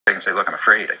They can say, look, I'm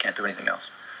afraid, I can't do anything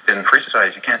else. In free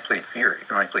societies, you can't plead fear, you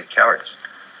can only plead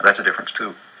cowardice. That's a difference,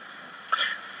 too.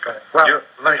 Well,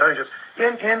 let me just,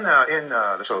 in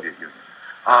the Soviet Union,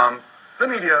 the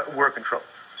media were controlled.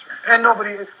 And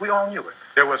we all knew it.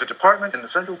 There was a department in the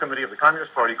Central Committee of the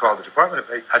Communist Party called the Department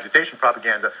of Agitation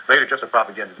Propaganda, later just a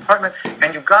propaganda department,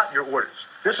 and you got your orders.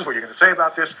 This is what you're going to say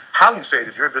about this. How you say it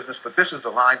is your business, but this is the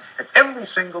line. And every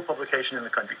single publication in the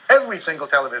country, every single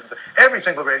television, every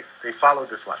single radio, they followed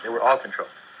this line. They were all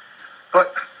controlled.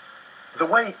 But the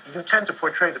way you tend to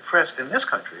portray the press in this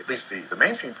country, at least the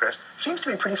mainstream press, seems to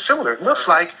be pretty similar. It looks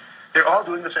like they're all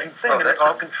doing the same thing, and they're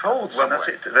all controlled some way. Well, that's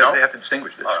it. They have to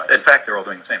distinguish this. Right. In fact, they're all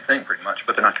doing the same thing pretty much,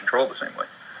 but they're not controlled the same way.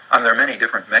 There are many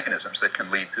different mechanisms that can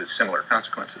lead to similar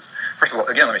consequences. First of all,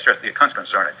 again, let me stress, the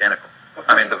consequences aren't identical.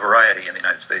 I mean, the variety in the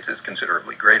United States is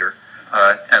considerably greater,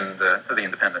 and the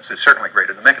independence is certainly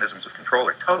greater. The mechanisms of control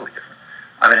are totally different.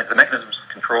 I mean, the mechanisms of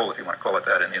control, if you want to call it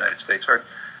that, in the United States are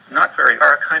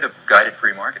a kind of guided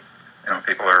free market.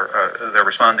 People they're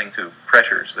responding to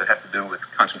pressures that have to do with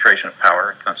concentration of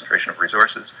power, concentration of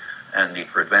resources, and need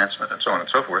for advancement, and so on and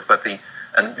so forth.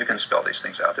 And you can spell these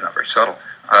things out, they're not very subtle.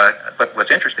 But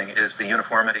what's interesting is the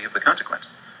uniformity of the consequence.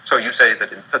 So you say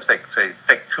that, let's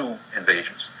take two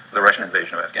invasions, the Russian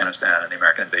invasion of Afghanistan and the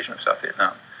American invasion of South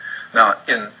Vietnam. Now,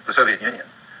 in the Soviet Union,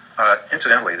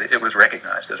 incidentally, it was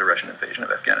recognized as a Russian invasion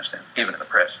of Afghanistan, even in the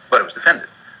press, but it was defended,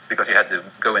 because you had to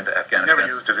go into Afghanistan.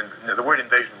 Never used the word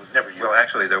invasion was never used. Well,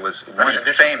 actually, there was one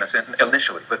famous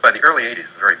initially, but by the early 80s,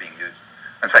 it was already being used.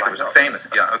 In fact, it was a famous,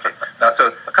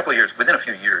 so a couple of years, within a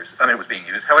few years, it was being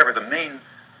used. However, the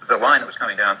line that was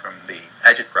coming down from the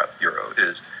Agitprop Bureau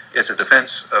is a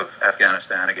defense of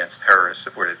Afghanistan against terrorists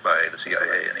supported by the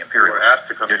CIA and the Imperial. We're asked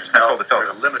to come in now with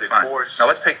a limited force. Now,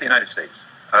 let's take the United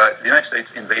States. The United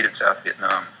States invaded South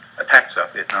Vietnam, attacked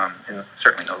South Vietnam,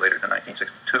 certainly no later than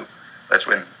 1962. That's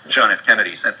when John F.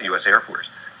 Kennedy sent the U.S. Air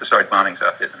Force to start bombing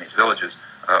South Vietnamese villages,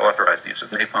 authorized the use of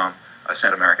napalm,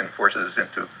 sent American forces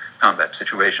into combat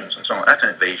situations, and so on. That's an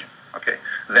invasion, okay?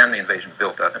 Then the invasion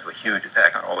built up into a huge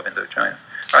attack on all of Indochina.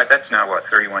 All right, that's now,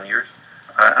 31 years?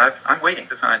 I'm waiting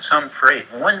to find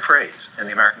one phrase in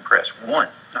the American press, one.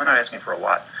 I'm not asking for a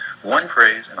lot. One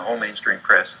phrase in the whole mainstream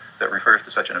press that refers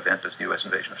to such an event as the U.S.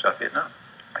 invasion of South Vietnam.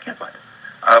 I can't find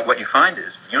it. What you find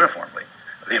is, uniformly,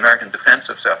 the American defense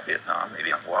of South Vietnam,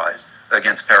 maybe unwise,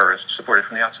 against terrorists supported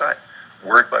from the outside.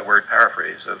 Word-by-word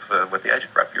paraphrase of what the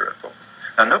Agitprop Bureau told them.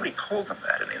 Now, nobody told them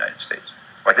that in the United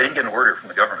States. They didn't get an order from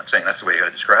the government saying that's the way you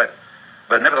got to describe it.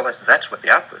 But nevertheless, that's what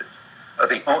the output is.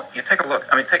 You take a look.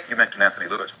 You mentioned Anthony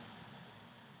Lewis.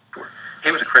 He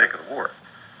was a critic of the war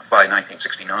by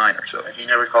 1969 or so. And he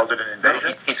never called it an invasion?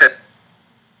 No, he said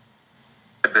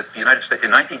that the United States,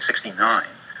 in 1969,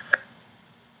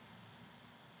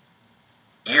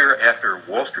 year after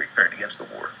Wall Street turned against the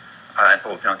war and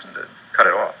told Johnson to cut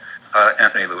it off,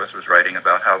 Anthony Lewis was writing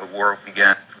about how the war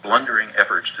began blundering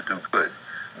efforts to do good,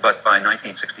 but by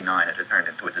 1969 it had turned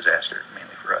into a disaster,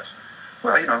 mainly for us.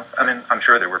 Well, I'm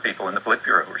sure there were people in the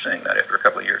Politburo who were saying that after a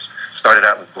couple of years. Started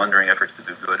out with blundering efforts to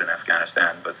do good in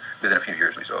Afghanistan, but within a few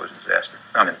years we saw it was a disaster.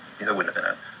 It wouldn't have been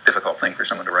a difficult thing for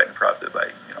someone to write in Pravda by,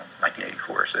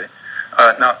 1984, say.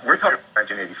 Now, we're talking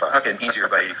 1985. Okay, and easier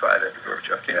by 85 after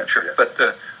Gorbachev came in, sure. Yes. But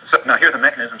so now here the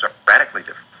mechanisms are radically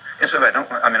different. And so I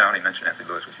only mentioned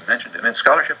Anthony Lewis, which you mentioned him. And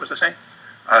scholarship was the same.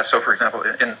 So, for example,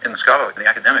 in the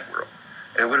academic world,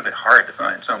 it would have been hard to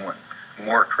find someone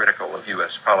more critical of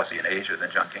U.S. policy in Asia than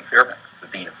John King Fairbanks, the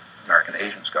dean of American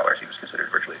Asian scholars. He was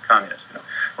considered virtually a communist.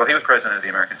 Well, he was president of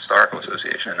the American Historical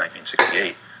Association in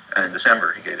 1968, and in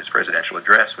December he gave his presidential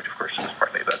address, which of course was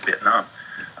partly about Vietnam.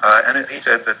 He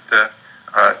said that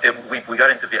we got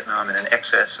into Vietnam in an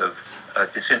excess of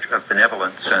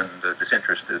benevolence and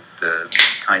disinterested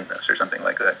kindness or something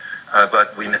like that.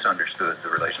 But we misunderstood the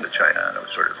relation to China, and it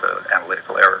was sort of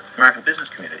analytical error. The American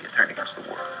business community had turned against the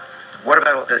war. What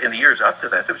about in the years up to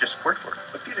that? There was just support for it.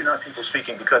 But these are not people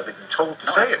speaking because they've been told to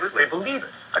say absolutely. It. They believe it.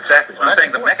 Exactly. So I'm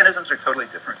saying the mechanisms are totally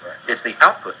different. Right. It's the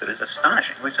output that is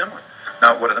astonishingly similar.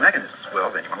 Now, what are the mechanisms? Well,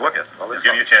 then you want to look at them. Well, let's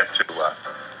give you a chance to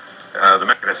the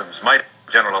mechanisms might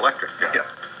General Electric,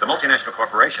 the multinational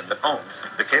corporation that owns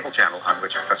the cable channel on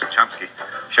which Professor Chomsky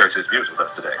shares his views with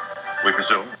us today. We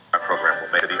presume our program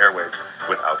will make it the airwaves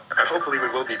without. Hopefully we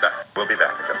will be back. We'll be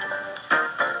back in just a moment.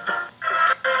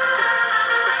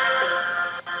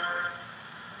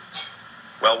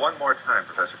 Well, one more time,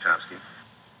 Professor Chomsky.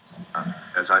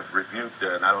 As I've reviewed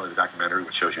not only the documentary,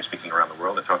 which shows you speaking around the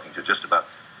world and talking to just about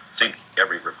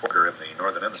every reporter in the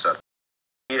northern and the southern,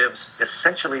 gives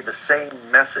essentially the same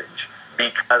message.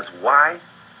 Because why?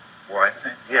 Why?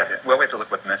 Yeah. Well, we have to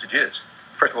look what the message is.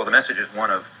 First of all, the message is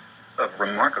one of of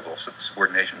remarkable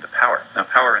subordination to power. Now,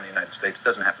 power in the United States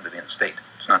doesn't happen to be in state.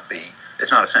 It's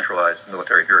not a centralized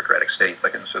military bureaucratic state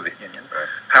like in the Soviet Union. Right.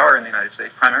 Power in the United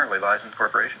States primarily lies in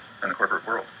corporations and the corporate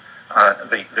world.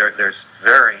 There's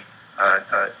very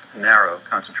narrow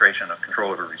concentration of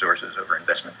control over resources, over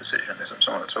investment decisions, and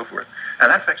so on and so forth. And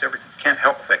that affects everything. It can't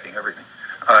help affecting everything.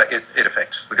 It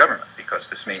affects the government because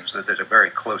this means that there's a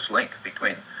very close link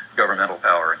between governmental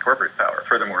power and corporate power.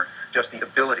 Furthermore, just the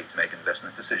ability to make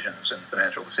investment decisions and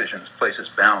financial decisions places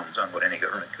bounds on what any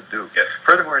government could do. Yes.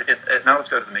 Furthermore, now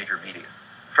let's go to the major media.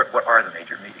 What are the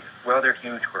major media? Well, they're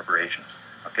huge corporations.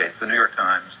 Okay, the New York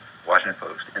Times, Washington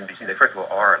Post, NBC, they first of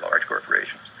all are large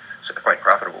corporations, so quite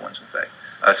profitable ones, in fact.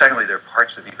 Secondly, they're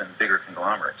parts of even bigger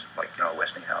conglomerates, like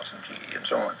Westinghouse and GE and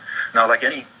so on. Now, like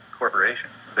any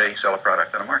corporation, they sell a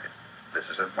product on a market.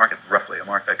 This is a market, roughly a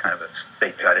market, kind of a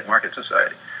state-guided market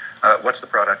society. What's the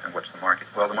product and what's the market?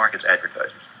 Well, the market's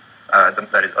advertisers.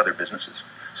 That is other businesses.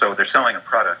 So they're selling a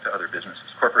product to other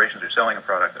businesses. Corporations are selling a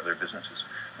product to other businesses.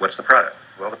 What's the product?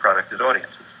 Well, the product is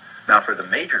audiences. Now, for the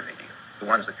major media, the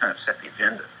ones that kind of set the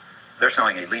agenda, they're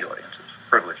selling elite audiences,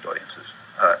 privileged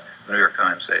audiences. The New York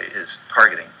Times, say, is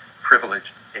targeting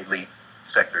privileged elite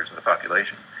sectors of the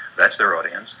population. That's their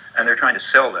audience, and they're trying to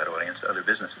sell that audience to other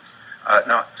businesses.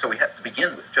 Now, so we have to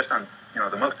begin with, just on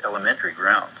the most elementary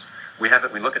grounds, we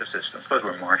look at a system. Suppose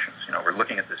we're Martians. We're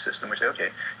looking at this system. We say, okay,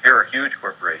 here are huge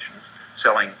corporations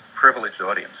selling privileged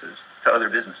audiences to other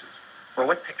businesses. Well,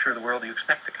 what picture of the world do you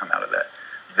expect to come out of that?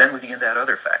 Then we begin to add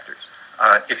other factors.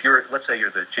 If let's say you're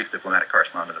the chief diplomatic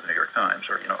correspondent of the New York Times,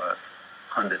 or a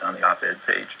pundit on the op-ed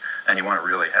page, and you want to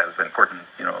really have important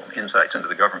insights into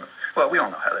the government. Well, we all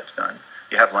know how that's done.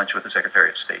 You have lunch with the Secretary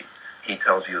of State. He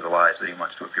tells you the lies that he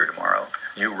wants to appear tomorrow.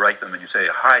 You write them and you say,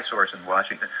 a high source in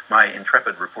Washington, my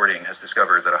intrepid reporting has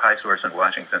discovered that a high source in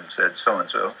Washington said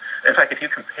so-and-so. In fact, if you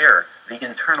compare the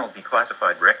internal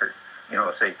declassified record,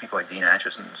 say people like Dean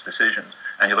Acheson's decisions,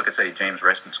 and you look at, say, James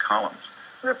Reston's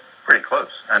columns, they're pretty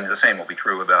close. And the same will be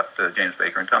true about James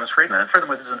Baker and Thomas Friedman. And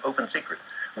furthermore, this is an open secret.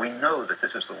 We know that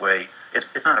this is the way,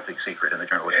 it's not a big secret in the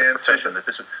journalistic profession that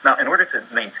this is. Now, in order to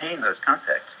maintain those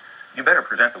contacts, you better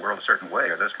present the world a certain way,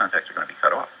 or those contacts are going to be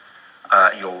cut off.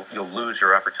 You'll lose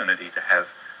your opportunity to have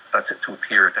to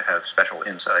appear to have special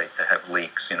insight, to have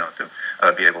leaks,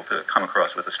 to be able to come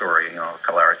across with the story, a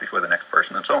couple hours before the next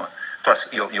person, and so on. Plus,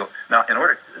 now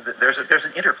there's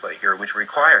an interplay here which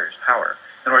requires power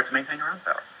in order to maintain your own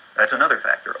power. That's another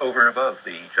factor over and above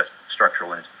the just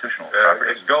structural and institutional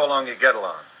properties. Go along, you get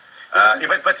along.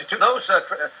 But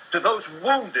to those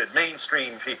wounded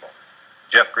mainstream people,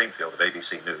 Jeff Greenfield of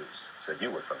ABC News said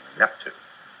you were from Neptune.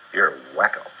 You're a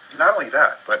wacko. Not only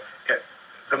that, but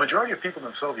the majority of people in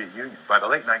the Soviet Union by the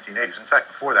late 1980s, in fact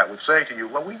before that, would say to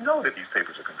you, well, we know that these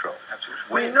papers are controlled.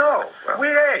 Absolutely. We know.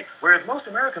 Whereas most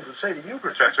Americans would say to you,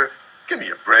 Professor, give me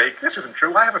a break. This isn't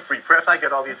true. I have a free press. I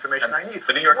get all the information I need.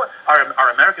 The New York... Are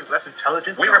Americans less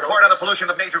intelligent? We report on the pollution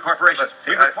of major corporations.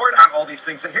 We report on all these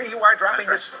things. And here you are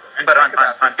dropping this. But I'll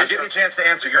give you a chance to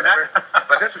answer. You're not...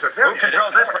 But this is a very... Who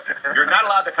controls this? You're not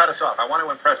allowed to cut us off. I want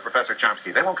to impress Professor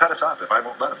Chomsky. They won't cut us off if I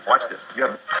won't let them. Watch this.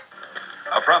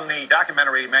 From the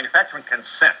documentary Manufacturing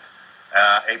Consent,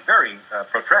 a very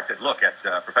protracted look at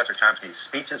Professor Chomsky's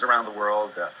speeches around the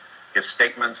world, his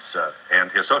statements, and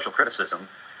his social criticism,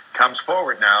 comes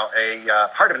forward now a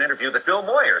part of an interview that Bill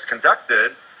Moyers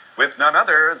conducted with none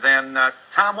other than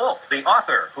Tom Wolfe, the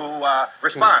author, who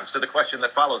responds to the question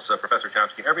that follows Professor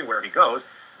Chomsky everywhere he goes.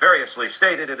 Variously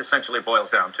stated, it essentially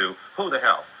boils down to, who the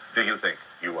hell do you think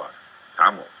you are?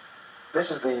 Tom Wolfe.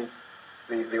 This is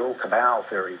the old cabal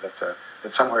theory that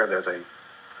somewhere there's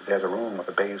a room with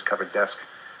a baize-covered desk,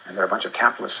 and there are a bunch of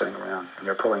capitalists sitting around, and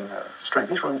they're pulling strings.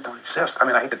 These rooms don't exist. I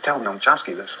mean, I hate to tell Noam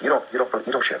Chomsky this. You don't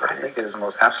share that. I think it is the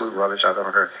most absolute rubbish I've ever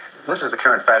heard. This is the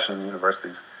current fashion in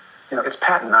universities. It's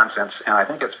patent nonsense, and I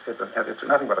think it's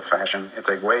nothing but a fashion. It's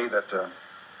a way that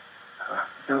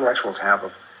intellectuals have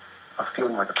of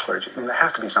feeling like a clergy. I mean, there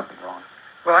has to be something wrong.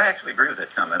 Well, I actually agree with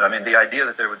that comment. I mean, the idea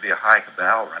that there would be a high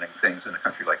cabal running things in a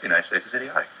country like the United States is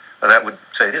idiotic. Well, that would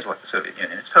say it is like the Soviet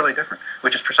Union. It's totally different,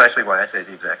 which is precisely why I say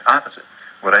the exact opposite.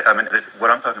 What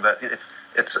I'm talking about,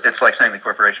 it's like saying the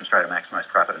corporations try to maximize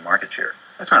profit and market share.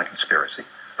 That's not a conspiracy.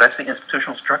 That's the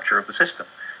institutional structure of the system.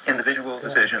 Individual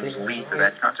decisions lead to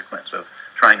that consequence of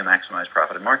trying to maximize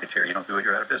profit and market share. You don't do it,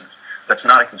 you're out of business. That's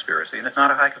not a conspiracy, and it's not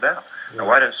a high cabal. Now,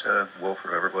 why does Wolfe, or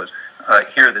whoever it was,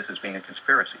 hear this as being a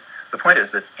conspiracy? The point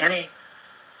is that any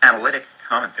analytic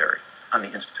commentary on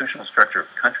the institutional structure of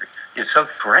the country is so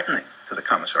threatening to the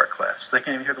commissar class, they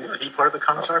can't even hear the words. Is he part of the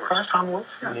commissar class, Tom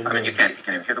Wolfe? Yeah. I mean, he can't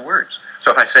even hear the words.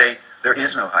 So if I say there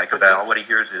is no high cabal, what he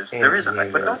hears is there is a high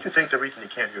cabal. But don't you think the reason he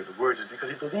can't hear the words is because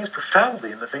he believes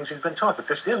profoundly in the things he's been taught, that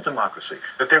this is democracy,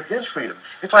 that there is freedom.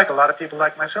 It's like a lot of people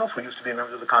like myself who used to be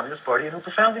members of the Communist Party and who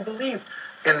profoundly believed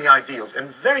in the ideals and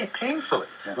very painfully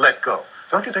let go.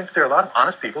 Don't you think that there are a lot of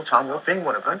honest people, Tom Wolfe being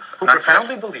one of them, who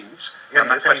profoundly believes in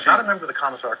this, and he's not a member of the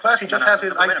commissar class, he just has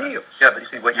his ideals. Yeah, but you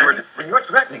see, what you're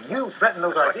threatening, you threaten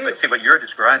those ideals. But see, what you're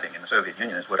describing in the Soviet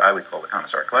Union is what I would call the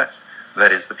commissar class.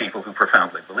 That is, the people who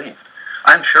profoundly believed.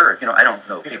 I'm sure, I don't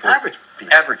know people.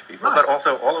 Average people, right. But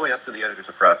also all the way up to the editors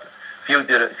of Pravda. If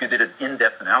you did an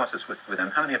in-depth analysis with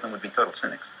them, how many of them would be total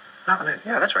cynics? Not many.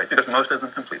 Yeah, that's right, because most of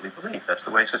them completely believe. That's the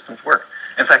way systems work.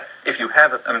 In fact, if you have,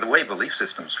 the way belief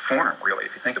systems form, really,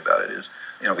 if you think about it, is,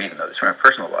 we even know this from our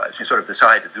personal lives, you sort of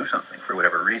decide to do something for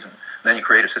whatever reason, then you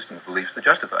create a system of beliefs that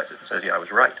justifies it and says, yeah, I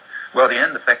was right. Well, the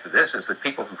end effect of this is that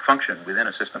people who function within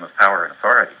a system of power and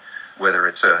authority, whether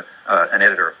it's an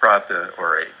editor of Pravda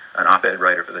or an op-ed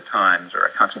writer for the Times or a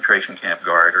concentration camp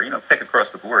guard or, pick across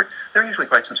the board, they're usually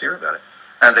quite sincere about it.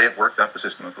 And they have worked up a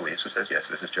system of beliefs that says, yes,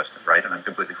 this is just and right, and I'm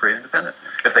completely free and independent.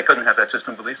 If they couldn't have that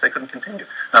system of beliefs, they couldn't continue.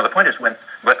 Now, the point is,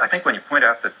 but I think when you point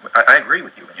out that, I agree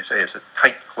with you when you say it's a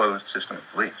tight, closed system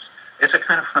of beliefs. It's a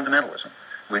kind of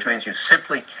fundamentalism, which means you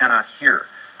simply cannot hear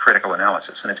critical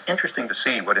analysis. And it's interesting to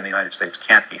see what in the United States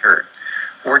can't be heard.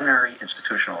 Ordinary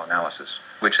institutional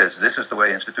analysis, which says this is the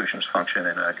way institutions function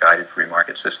in a guided free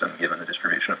market system, given the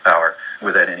distribution of power,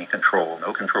 without any control,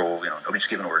 no control, nobody's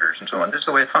given orders and so on. This is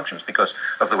the way it functions because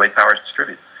of the way power is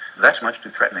distributed. That's much too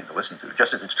threatening to listen to,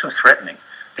 just as it's too threatening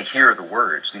to hear the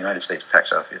words, the United States attacked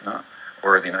South Vietnam,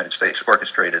 or the United States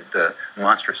orchestrated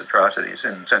monstrous atrocities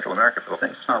in Central America for those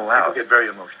things. It's not allowed. People get very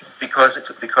emotional. Because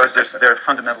there are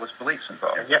fundamentalist beliefs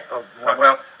involved. And yet,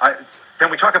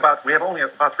 then we have only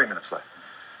about 3 minutes left.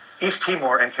 East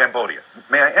Timor and Cambodia.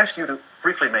 May I ask you to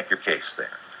briefly make your case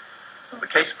there? Well, the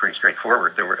case is pretty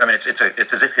straightforward.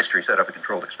 It's as if history set up a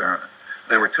controlled experiment.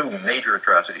 There were two major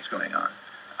atrocities going on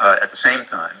at the same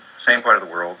time, same part of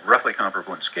the world, roughly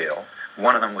comparable in scale.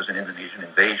 One of them was an Indonesian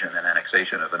invasion and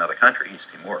annexation of another country,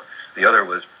 East Timor. The other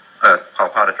was Pol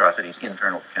Pot atrocities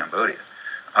internal to Cambodia.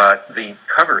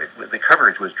 The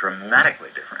coverage was dramatically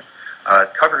different.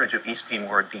 Coverage of East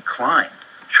Timor declined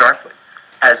sharply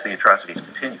as the atrocities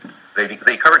continued.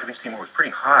 The coverage of East Timor was pretty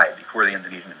high before the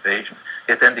Indonesian invasion.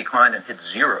 It then declined and hit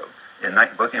zero in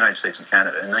both the United States and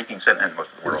Canada in 1970, and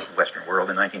most of the world, the Western world,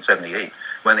 in 1978,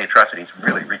 when the atrocities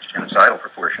really reached genocidal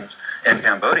proportions. In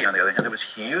Cambodia, on the other hand, there was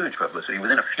huge publicity.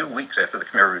 Within a few weeks after the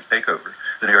Khmer Rouge takeover,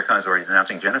 the New York Times already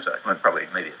announcing genocide, when probably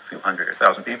maybe a few hundred or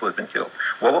 1,000 people had been killed.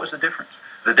 Well, what was the difference?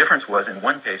 The difference was, in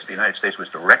one case, the United States was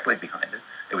directly behind it.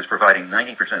 It was providing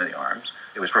 90% of the arms.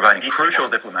 It was providing crucial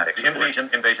diplomatic support. The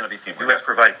invasion of East Timor. The U.S.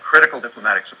 provided critical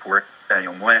diplomatic support.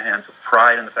 Daniel Moynihan took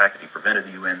pride in the fact that he prevented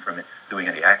the UN from doing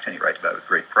any action. He writes about it with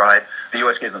great pride. The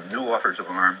U.S. gave them new offers of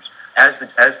arms. As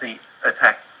the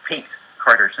attack peaked,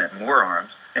 Carter sent more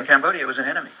arms. In Cambodia, it was an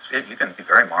enemy. You can be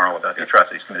very moral about the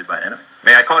atrocities committed by an enemy.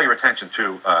 May I call your attention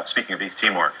to, speaking of East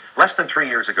Timor, less than 3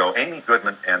 years ago, Amy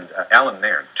Goodman and Alan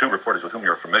Nairn, two reporters with whom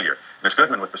you're familiar, Ms.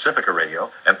 Goodman with Pacifica Radio,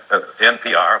 and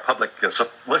NPR, a public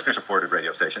listener-supported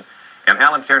radio station, and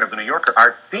Alan Cairn of The New Yorker,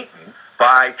 are beaten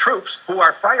by troops who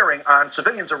are firing on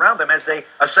civilians around them as they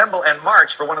assemble and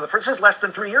march for one of the first. This is less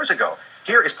than 3 years ago.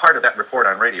 Here is part of that report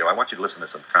on radio. I want you to listen to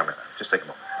some comment. Just take a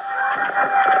moment.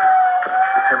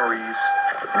 The Timorese,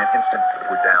 in an instant,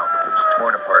 were down. It was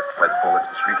torn apart by the bullets.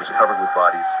 The street was covered with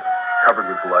bodies, covered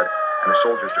with blood, and the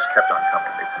soldiers just kept on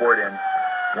coming. They poured in,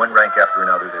 one rank after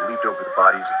another. They leaped over the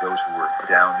bodies of those who were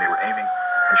down. They were aiming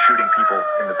and shooting people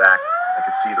in the back. I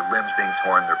could see the limbs being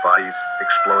torn, their bodies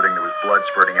exploding. There was blood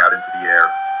spurting out into the air,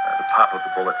 the pop of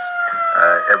the bullets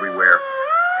everywhere.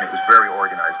 And it was very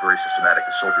organized, very systematic.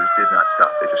 The soldiers did not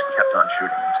stop. They just kept on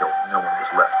shooting until no one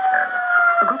was left standing.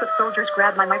 A group of soldiers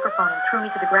grabbed my microphone and threw me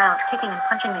to the ground, kicking and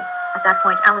punching me. At that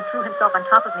point, Alan threw himself on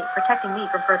top of me, protecting me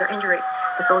from further injury.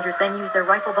 The soldiers then used their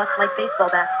rifle butts like baseball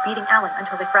bats, beating Alan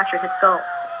until they fractured his skull.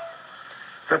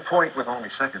 The point with only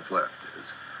seconds left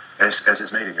is, as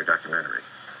is made in your documentary,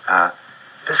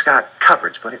 this got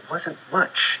coverage, but it wasn't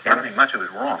much. I don't think much of it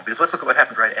was wrong, because let's look at what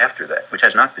happened right after that, which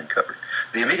has not been covered.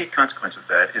 The immediate consequence of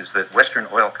that is that Western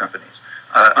oil companies,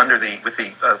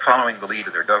 following the lead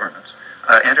of their governments,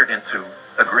 entered into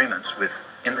agreements with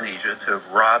Indonesia to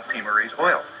rob Timorese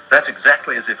oil. That's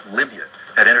exactly as if Libya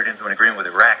had entered into an agreement with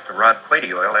Iraq to rob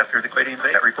Kuwaiti oil after the Kuwaiti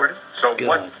invasion. That reported? So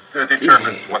what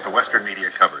determines what the Western media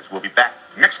covers? We'll be back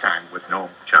next time with Noam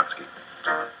Chomsky.